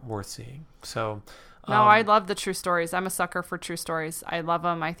think are worth seeing. So, no, I love the true stories. I'm a sucker for true stories. I love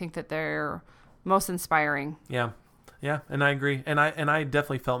them. I think that they're most inspiring. Yeah, and I agree. And I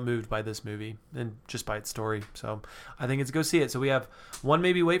definitely felt moved by this movie and just by its story. So I think it's go see it. So we have one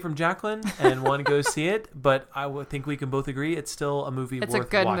maybe wait from Jacqueline and one go see it. But I think we can both agree it's still a movie worth watching. It's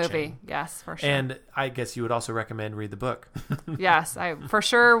a good movie. Yes, for sure. And I guess you would also recommend read the book. Yes, I for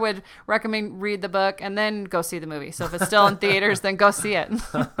sure would recommend read the book and then go see the movie. So if it's still in theaters, then go see it.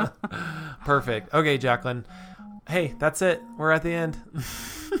 Perfect. Okay, Jacqueline. Hey, that's it. We're at the end.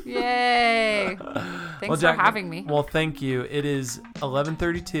 Yay. Thanks for having me. Well, thank you. It is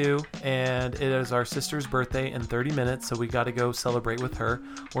 11:32 and it is our sister's birthday in 30 minutes, so we got to go celebrate with her.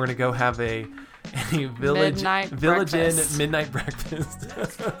 We're going to go have a village inn midnight breakfast.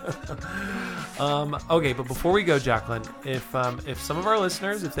 Okay, but before we go, Jacqueline, if some of our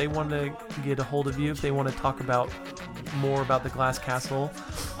listeners, if they want to get a hold of you, if they want to talk about more about the Glass Castle,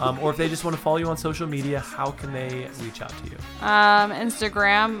 or if they just want to follow you on social media, how can they reach out to you?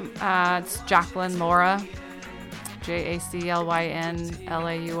 Instagram, it's Jacqueline Laura,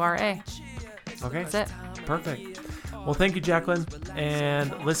 JACLYNLAURA. Okay, that's it. Perfect. Well, thank you, Jacqueline.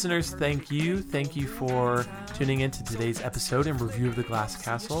 And listeners, thank you. Thank you for tuning in to today's episode and review of The Glass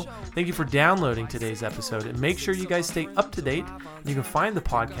Castle. Thank you for downloading today's episode. And make sure you guys stay up to date. You can find the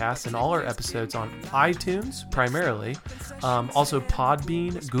podcast and all our episodes on iTunes, primarily. Also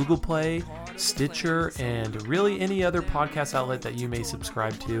Podbean, Google Play, Stitcher, and really any other podcast outlet that you may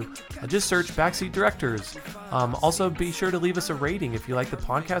subscribe to. Just search Backseat Directors. Also, be sure to leave us a rating. If you like the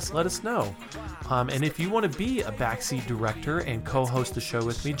podcast, let us know. And if you want to be a backseat director and co-host the show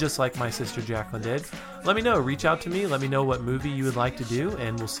with me, just like my sister Jacqueline did, let me know. Reach out to me. Let me know what movie you would like to do,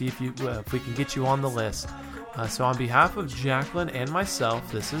 and we'll see if we can get you on the list. So on behalf of Jacqueline and myself,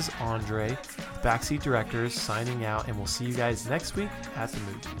 this is Andre, Backseat Directors, signing out, and we'll see you guys next week at the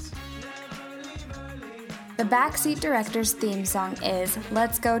movies. The Backseat Directors theme song is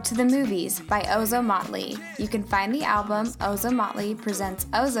Let's Go to the Movies by Ozo Motley. You can find the album Ozo Motley Presents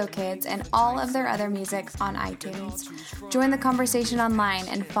Ozo Kids and all of their other music on iTunes. Join the conversation online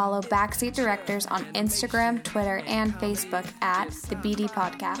and follow Backseat Directors on Instagram, Twitter, and Facebook at The BD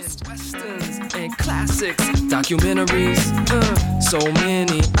Podcast. Westerns and classics, documentaries, so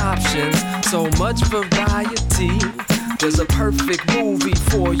many options, so much variety. There's a perfect movie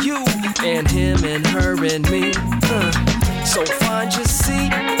for you and him and her and me. So find your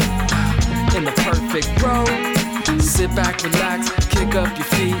seat in the perfect row. Sit back, relax, kick up your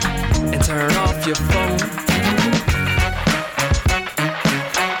feet, and turn off your phone.